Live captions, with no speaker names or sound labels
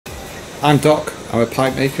I'm Doc, I'm a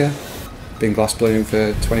pipe maker, been glassblowing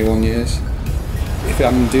for 21 years. If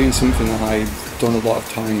I'm doing something that I've done a lot of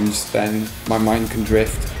times, then my mind can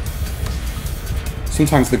drift.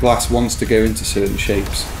 Sometimes the glass wants to go into certain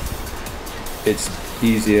shapes. It's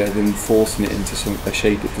easier than forcing it into a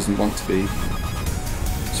shape it doesn't want to be.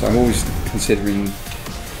 So I'm always considering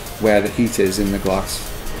where the heat is in the glass.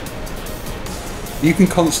 You can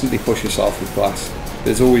constantly push yourself with glass.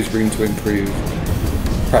 There's always room to improve.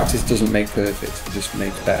 Practice doesn't make perfect, it just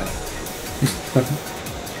makes better.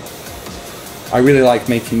 I really like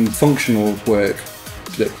making functional work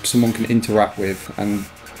that someone can interact with and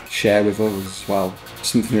share with others as well.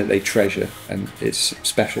 Something that they treasure and it's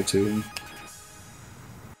special to them.